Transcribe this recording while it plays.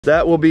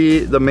That will be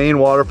the main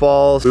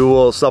waterfalls. We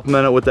will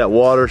supplement it with that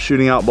water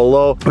shooting out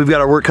below. We've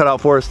got our work cut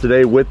out for us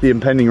today with the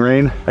impending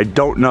rain. I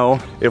don't know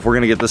if we're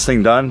gonna get this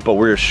thing done, but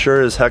we're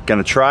sure as heck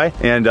gonna try.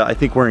 And I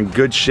think we're in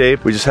good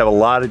shape. We just have a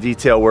lot of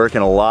detail work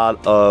and a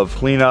lot of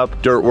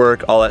cleanup, dirt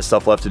work, all that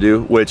stuff left to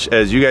do, which,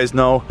 as you guys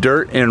know,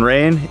 dirt and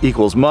rain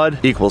equals mud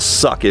equals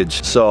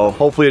suckage. So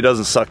hopefully it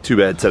doesn't suck too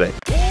bad today.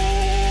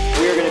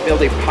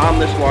 Build a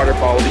pondless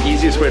waterfall. The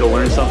easiest way to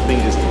learn something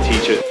is to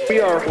teach it. We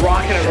are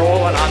rocking and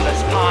rolling on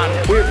this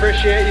pond. We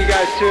appreciate you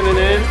guys tuning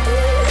in.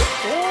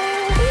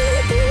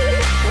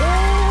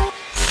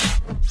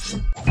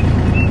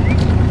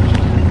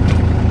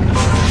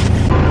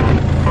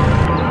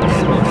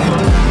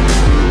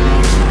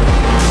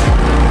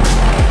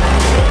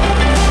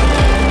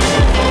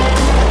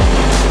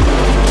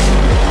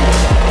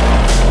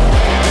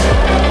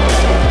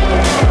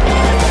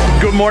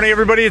 Good morning,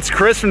 everybody. It's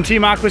Chris from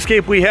Team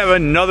Aquascape. We have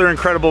another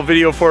incredible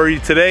video for you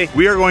today.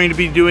 We are going to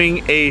be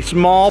doing a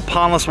small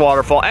pondless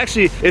waterfall.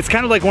 Actually, it's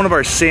kind of like one of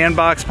our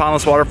sandbox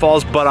pondless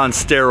waterfalls, but on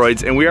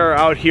steroids. And we are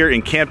out here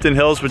in Campton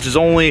Hills, which is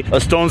only a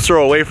stone's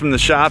throw away from the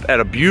shop, at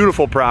a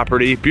beautiful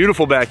property,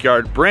 beautiful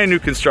backyard, brand new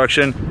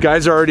construction.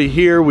 Guys are already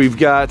here. We've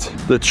got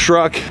the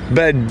truck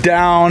bed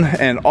down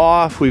and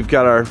off. We've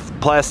got our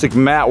plastic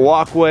mat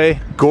walkway.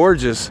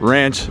 Gorgeous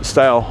ranch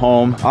style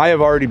home. I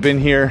have already been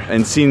here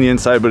and seen the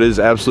inside, but it is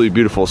absolutely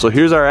beautiful. So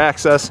here's our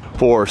access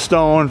for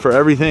stone, for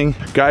everything.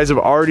 Guys have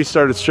already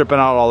started stripping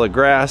out all the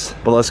grass,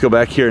 but let's go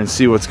back here and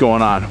see what's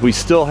going on. We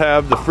still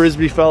have the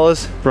Frisbee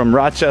fellas from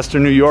Rochester,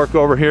 New York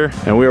over here,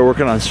 and we are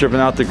working on stripping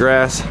out the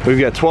grass. We've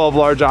got 12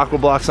 large aqua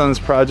blocks on this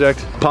project.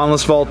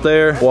 Pondless vault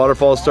there.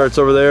 Waterfall starts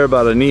over there,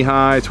 about a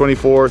knee-high,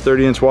 24,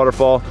 30-inch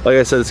waterfall. Like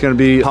I said, it's gonna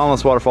be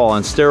pondless waterfall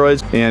on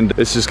steroids, and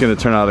it's just gonna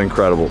turn out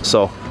incredible.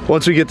 So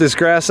once we get this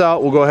grass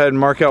out, we'll go ahead and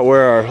mark out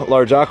where our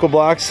large aqua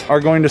blocks are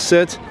going to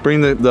sit.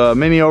 Bring the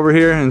mini over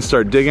here and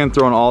start digging,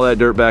 throwing all that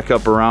dirt back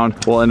up around.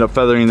 We'll end up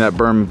feathering that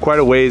berm quite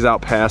a ways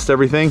out past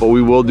everything, but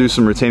we will do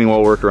some retaining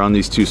wall work around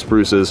these two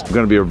spruces. It's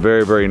gonna be a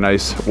very, very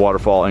nice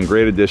waterfall and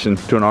great addition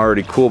to an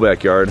already cool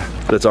backyard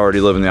that's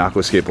already living the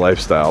aquascape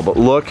lifestyle. But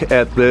look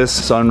at this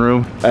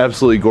sunroom,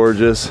 absolutely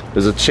gorgeous.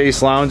 There's a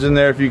Chase lounge in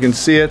there if you can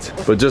see it,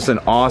 but just an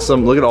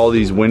awesome, look at all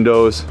these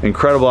windows.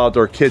 Incredible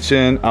outdoor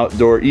kitchen,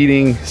 outdoor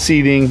eating,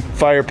 seating,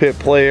 fire pit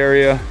play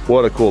area.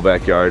 What a cool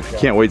backyard.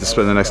 Can't wait to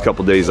spend the next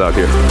couple days out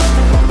here.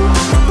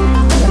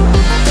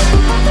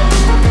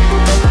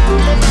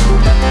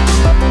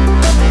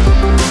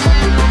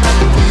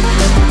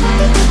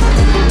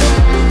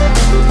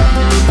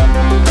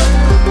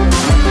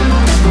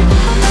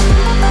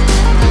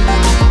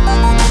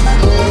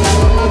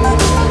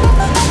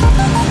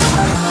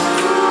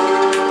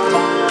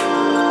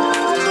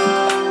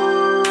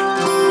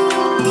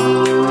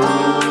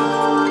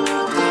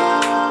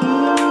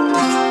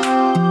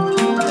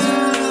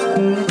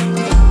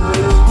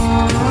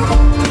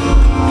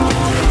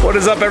 What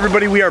is up,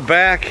 everybody? We are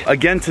back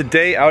again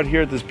today out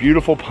here at this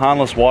beautiful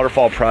pondless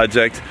waterfall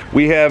project.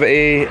 We have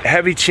a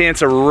heavy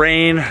chance of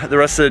rain the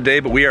rest of the day,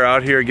 but we are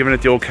out here giving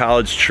it the old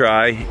college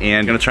try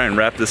and gonna try and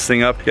wrap this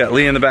thing up. Got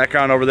Lee in the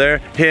background over there.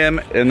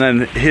 Him and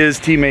then his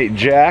teammate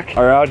Jack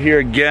are out here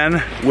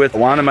again with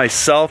Juan and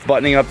myself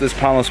buttoning up this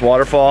pondless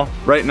waterfall.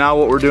 Right now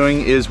what we're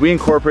doing is we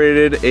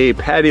incorporated a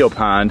patio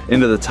pond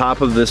into the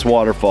top of this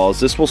waterfalls.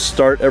 This will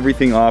start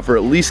everything off, or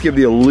at least give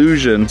the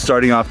illusion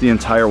starting off the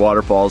entire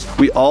waterfalls.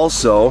 We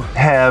also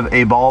have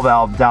a ball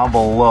valve down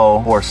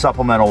below for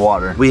supplemental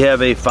water. We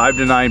have a 5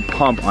 to 9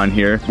 pump on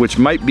here, which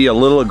might be a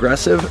little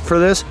aggressive for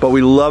this, but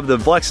we love the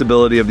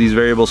flexibility of these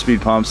variable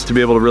speed pumps to be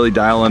able to really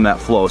dial in that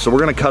flow. So we're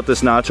gonna cut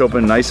this notch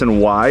open nice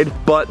and wide,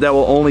 but that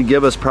will only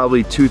give us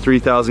probably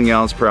 2,000–3,000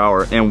 gallons per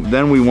hour. And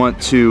then we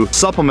want to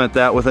supplement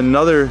that with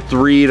another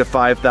 3,000 to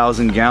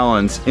 5,000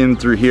 gallons in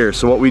through here.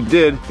 So what we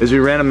did is we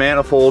ran a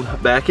manifold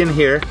back in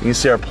here. You can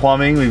see our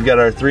plumbing. We've got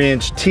our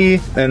 3-inch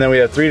T, and then we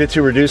have 3 to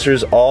 2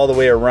 reducers all the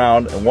way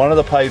around. And one of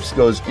the pipes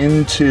goes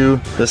into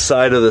the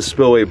side of the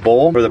spillway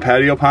bowl for the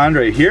patio pond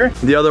right here.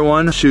 The other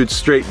one shoots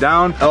straight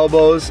down,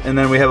 elbows, and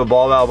then we have a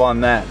ball valve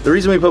on that. The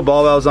reason we put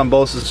ball valves on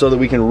both is so that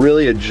we can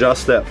really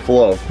adjust that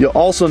flow. You'll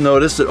also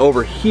notice that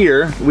over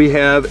here we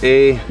have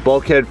a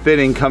bulkhead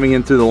fitting coming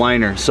in through the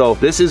liner. So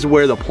this is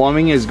where the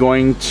plumbing is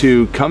going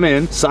to come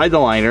in, side the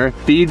liner,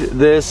 feed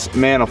this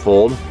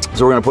manifold.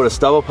 So we're gonna put a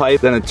stubble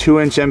pipe, then a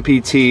 2-inch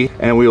MPT,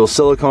 and we will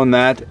silicone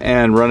that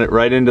and run it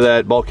right into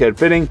that bulkhead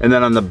fitting. And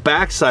then on the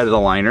back side of the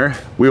liner,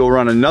 we will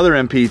run another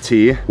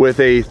MPT with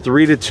a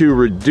 3 to 2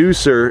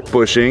 reducer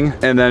bushing,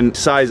 and then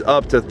size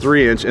up to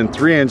 3-inch, and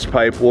 3-inch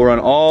pipe will run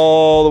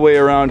all the way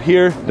around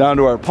here down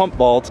to our pump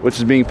vault, which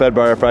is being fed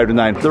by our 5 to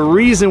 9. The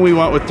reason we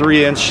went with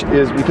 3-inch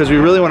is because we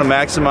really want to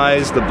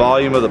maximize the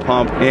volume of the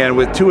pump, and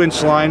with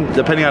 2-inch line,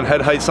 depending on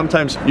head height,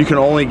 sometimes you can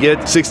only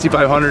get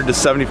 6,500 to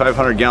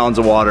 7,500 gallons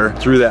of water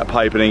through that that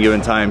pipe at any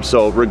given time.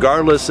 So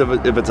regardless if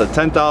it's a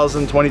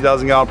 10,000,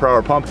 20,000 gallon per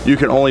hour pump, you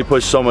can only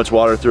push so much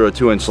water through a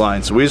 2-inch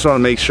line. So we just want to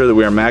make sure that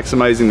we are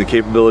maximizing the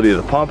capability of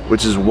the pump,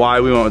 which is why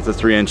we went with the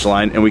 3-inch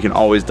line, and we can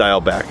always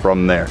dial back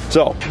from there.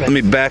 So let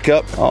me back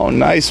up. Oh,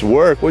 nice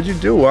work. What'd you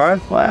do, Juan?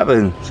 What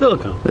happened?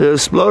 Silicone. It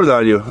exploded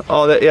on you.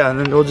 Oh, that, yeah, and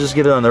then we'll just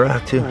get it on the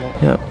rack too.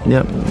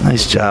 Yep.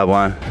 Nice job,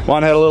 Juan.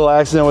 Juan had a little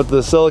accident with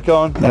the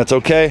silicone. That's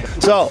okay.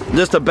 So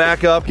just to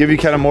back up, give you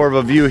kind of more of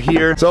a view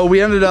here. So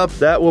we ended up,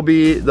 that will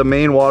be the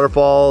main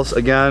waterfalls.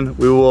 Again,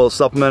 we will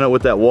supplement it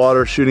with that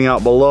water shooting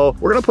out below.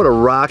 We're gonna put a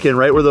rock in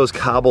right where those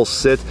cobbles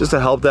sit, just to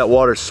help that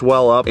water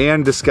swell up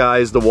and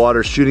disguise the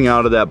water shooting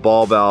out of that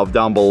ball valve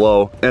down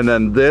below. And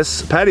then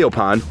this patio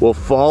pond will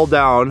fall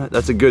down.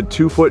 That's a good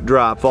 2-foot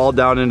drop, fall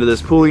down into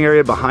this pooling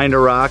area behind a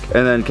rock,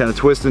 and then kind of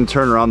twist and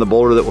turn around the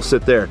boulder that will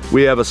sit there.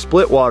 We have a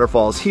split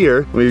waterfalls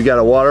here. We've got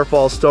a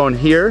waterfall stone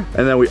here,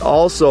 and then we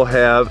also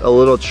have a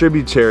little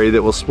tributary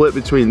that will split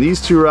between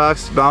these two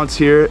rocks, bounce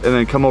here, and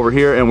then come over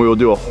here, and we will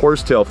do a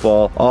horsetail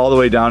fall all the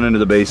way down into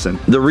the basin.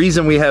 The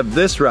reason we have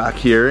this rock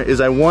here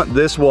is I want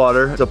this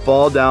water to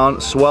fall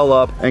down, swell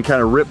up, and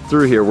kind of rip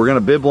through here. We're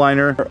gonna bib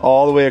liner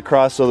all the way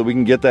across so that we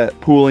can get that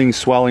pooling,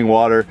 swelling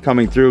water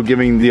coming through,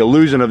 giving the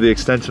illusion of the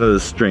extension of the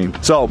stream.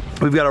 So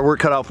we've got our work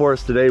cut out for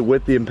us today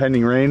with the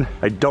impending rain.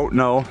 I don't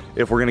know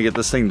if we're gonna get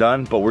this thing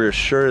done, but we're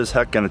sure as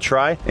heck gonna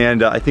try.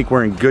 And I think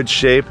we're in good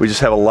shape. We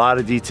just have a lot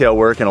of detail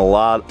work and a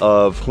lot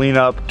of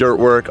cleanup, dirt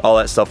work, all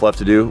that stuff left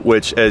to do,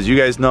 which, as you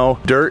guys know,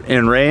 dirt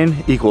and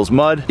rain equals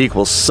mud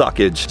equals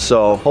suckage.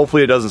 So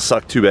hopefully it doesn't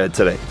suck too bad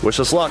today. Wish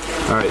us luck.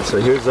 All right, so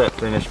here's that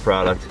finished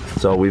product.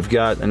 So we've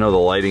got, I know the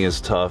lighting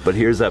is tough, but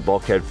here's that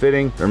bulkhead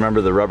fitting.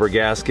 Remember, the rubber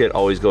gasket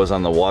always goes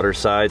on the water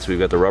side. So we've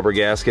got the rubber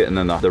gasket, and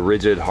then the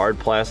rigid hard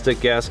plastic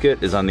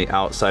gasket is on the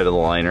outside of the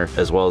liner,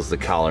 as well as the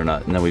collar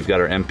nut. And then we've got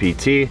our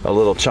MPT, a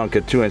little chunk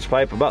of 2-inch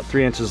pipe, about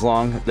 3 inches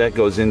long. That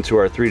goes into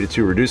our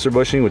 3-to-2 reducer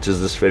bushing, which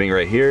is this fitting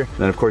right here. And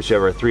then of course you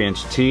have our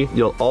 3-inch T.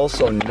 You'll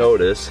also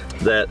notice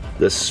that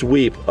the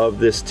sweep of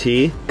this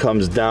T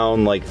comes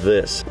down like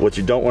this. What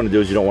you don't want to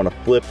do is you don't want to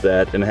flip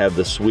that and have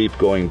the sweep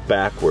going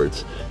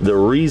backwards. The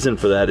reason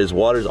for that is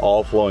water's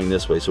all flowing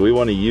this way. So we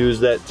want to use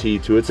that T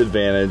to its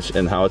advantage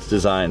and how it's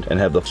designed, and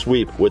have the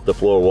sweep with the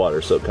flow of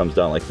water. So it comes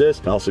down like this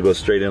and also goes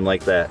straight in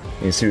like that.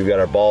 You can see we've got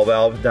our ball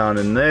valve down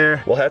in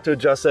there. We'll have to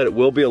adjust that. It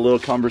will be a little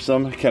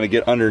cumbersome, kind of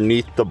get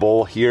underneath the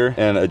bowl here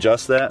and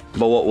adjust that.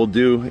 But what we'll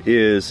do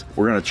is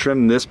we're going to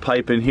trim this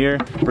pipe in here,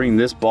 bring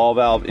this ball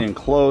valve in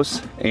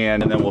close,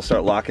 and then we'll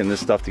start locking this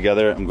stuff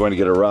together. I'm going to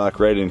get a rock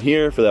right in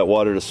here for that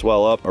water to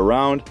swell up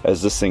around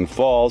as this thing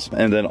falls,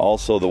 and then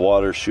also the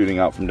water shooting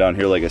out from down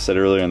here, like I said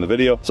earlier in the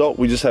video. So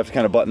we just have to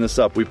kind of button this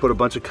up. We put a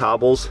bunch of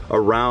cobbles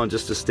around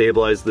just to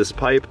stabilize this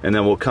pipe, and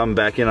then we'll come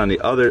back in on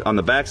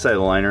the back side of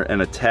the liner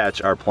and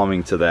attach our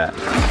plumbing to that.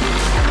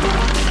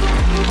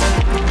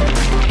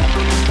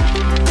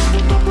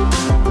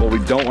 What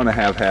we don't want to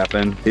have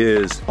happen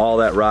is all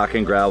that rock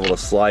and gravel to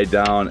slide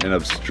down and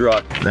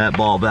obstruct that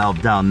ball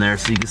valve down there.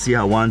 So you can see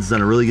how Juan's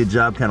done a really good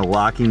job kind of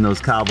locking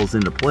those cobbles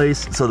into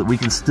place so that we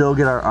can still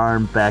get our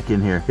arm back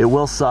in here. It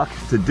will suck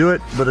to do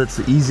it, but it's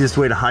the easiest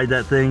way to hide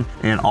that thing,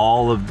 and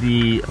all of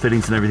the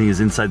fittings and everything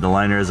is inside the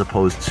liner, as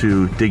opposed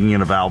to digging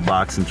in a valve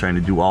box and trying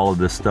to do all of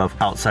this stuff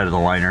outside of the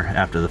liner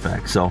after the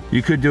fact. So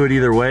you could do it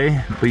either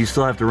way, but you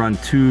still have to run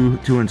two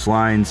 2-inch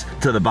lines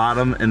to the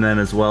bottom and then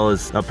as well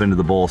as up into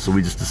the bowl. So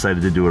we just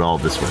decided to do it all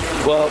this way.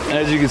 Well,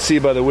 as you can see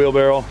by the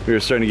wheelbarrow, we were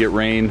starting to get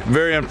rain.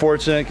 Very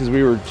unfortunate, because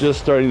we were just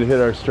starting to hit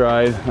our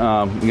stride.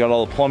 We got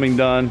all the plumbing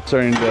done,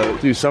 starting to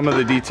do some of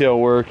the detail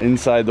work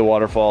inside the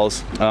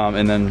waterfalls,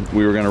 and then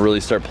we were going to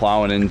really start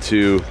plowing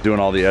into doing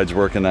all the edge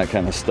work and that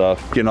kind of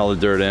stuff, getting all the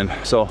dirt in.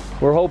 So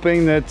we're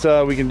hoping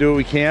that we can do what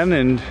we can,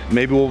 and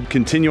maybe we'll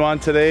continue on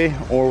today,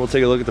 or we'll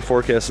take a look at the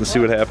forecast and see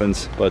what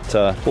happens, but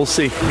we'll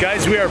see.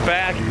 Guys, we are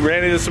back.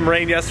 Ran into some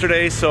rain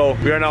yesterday, so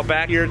we are now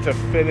back here to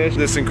finish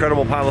this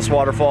incredible Pondless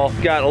waterfall.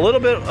 Got a little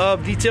bit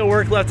of detail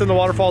work left in the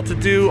waterfall to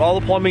do. All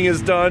the plumbing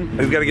is done.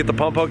 We've got to get the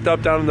pump hooked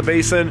up down in the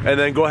basin, and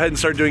then go ahead and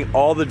start doing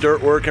all the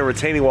dirt work and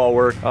retaining wall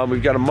work.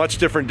 We've got a much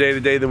different day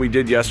today than we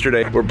did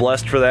yesterday. We're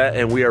blessed for that,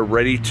 and we are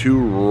ready to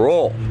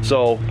roll.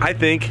 So I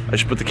think I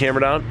should put the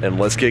camera down and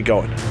let's get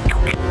going.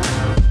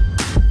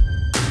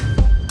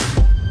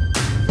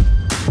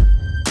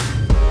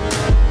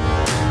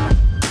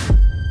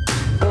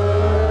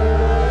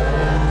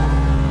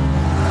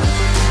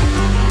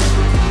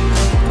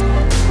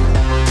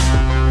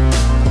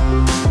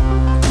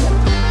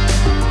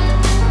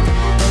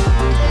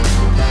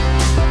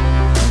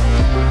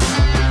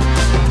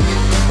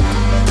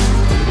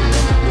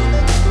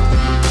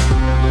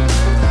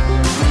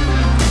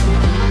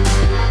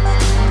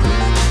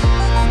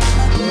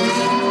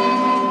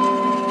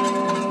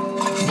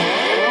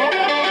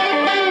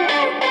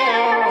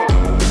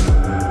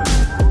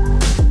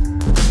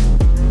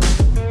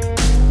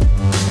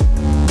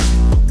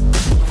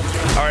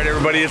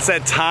 everybody, it's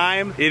that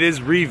time. It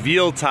is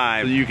reveal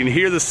time. You can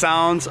hear the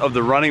sounds of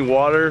the running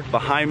water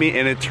behind me,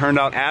 and it turned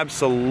out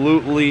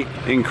absolutely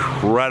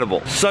incredible.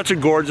 Such a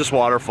gorgeous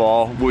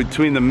waterfall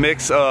between the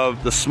mix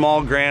of the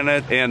small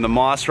granite and the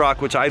moss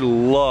rock, which I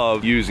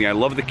love using. I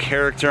love the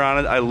character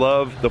on it. I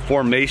love the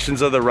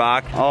formations of the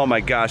rock. Oh my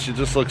gosh, it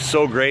just looks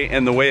so great,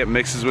 and the way it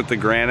mixes with the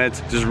granite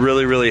just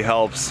really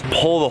helps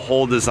pull the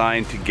whole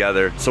design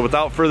together. So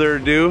without further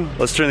ado,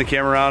 let's turn the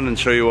camera around and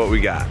show you what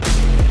we got.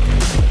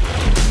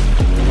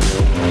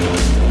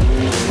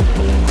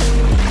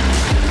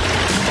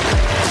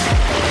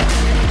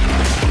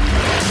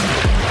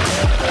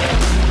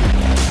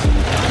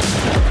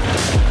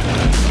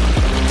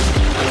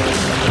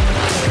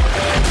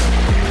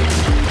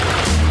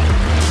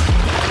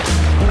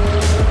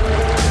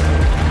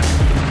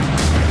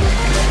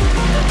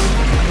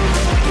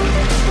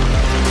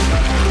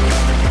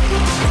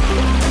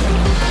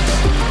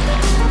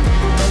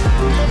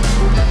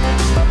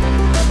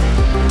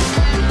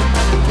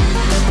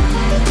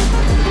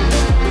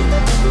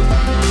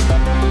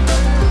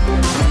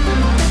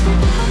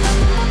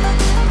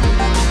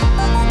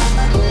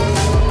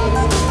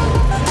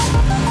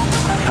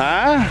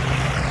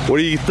 What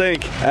do you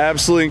think?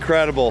 Absolutely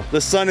incredible. The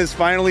sun is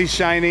finally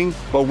shining,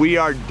 but we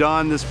are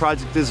done. This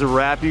project is a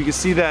wrap. You can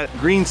see that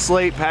green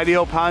slate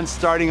patio pond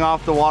starting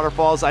off the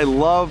waterfalls. I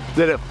love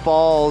that it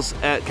falls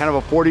at kind of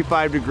a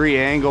 45-degree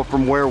angle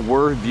from where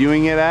we're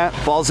viewing it at.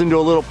 Falls into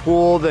a little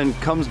pool, then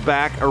comes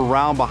back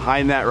around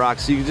behind that rock.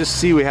 So you can just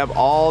see we have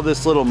all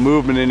this little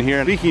movement in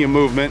here. Speaking of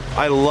movement,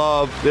 I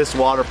love this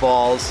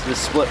waterfalls, this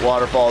split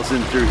waterfalls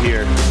in through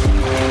here.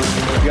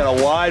 You got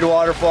a wide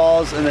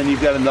waterfalls, and then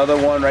you've got another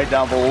one right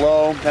down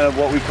below, kind of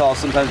what we call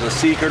sometimes a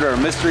secret or a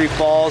mystery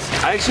falls.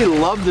 I actually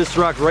love this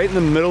rock right in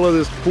the middle of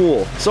this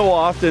pool. So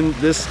often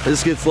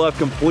this gets left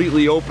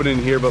completely open in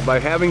here, but by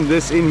having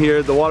this in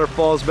here, the water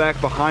falls back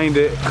behind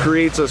it,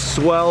 creates a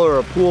swell or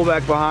a pool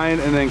back behind,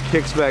 and then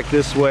kicks back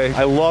this way.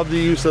 I love the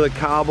use of the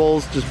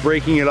cobbles, just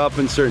breaking it up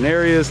in certain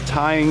areas,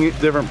 tying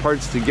different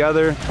parts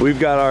together. We've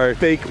got our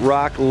fake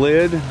rock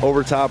lid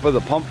over top of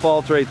the pump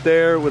vault right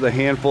there with a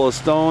handful of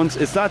stones.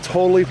 It's not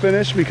totally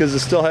finished because it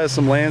still has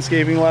some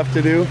landscaping left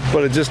to do,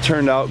 but it just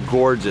turned out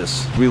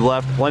gorgeous. We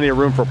left plenty of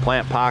room for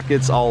plant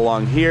pockets all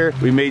along here.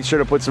 We made sure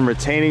to put some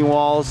retaining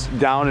walls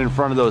down in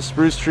front of those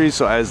spruce trees,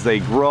 so as they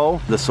grow,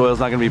 the soil's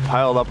not gonna be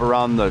piled up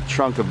around the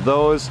trunk of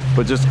those,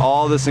 but just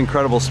all this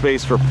incredible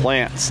space for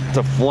plants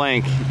to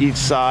flank each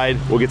side.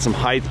 We'll get some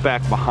height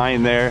back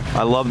behind there.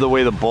 I love the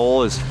way the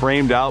bowl is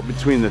framed out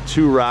between the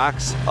two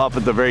rocks up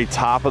at the very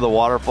top of the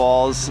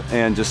waterfalls,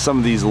 and just some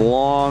of these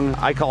long,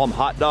 I call them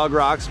hot dog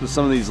rocks, but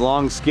some of these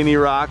long skinny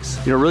rocks,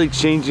 you know, really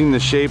changing the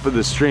shape of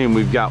the stream.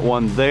 We've got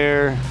one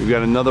there, we've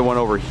got another one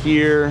over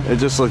here. It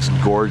just looks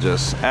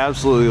gorgeous.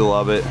 Absolutely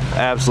love it.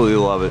 Absolutely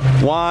love it.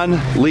 Juan,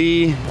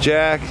 Lee,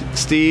 Jack,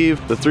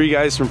 Steve, the three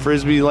guys from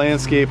Frisbee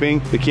Landscaping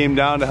that came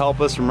down to help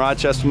us from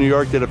Rochester, New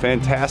York, did a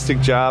fantastic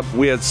job.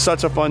 We had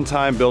such a fun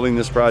time building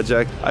this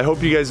project. I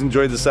hope you guys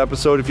enjoyed this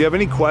episode. If you have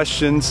any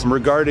questions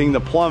regarding the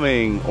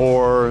plumbing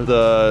or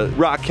the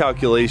rock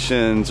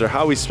calculations or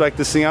how we spec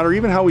this thing out, or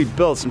even how we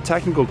built, some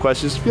technical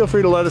questions, feel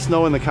free to let us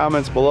know in the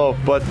comments below.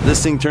 But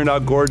this thing turned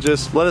out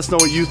gorgeous. Let us know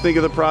what you think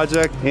of the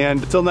project,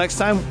 and until next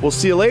time, we'll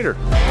see you later.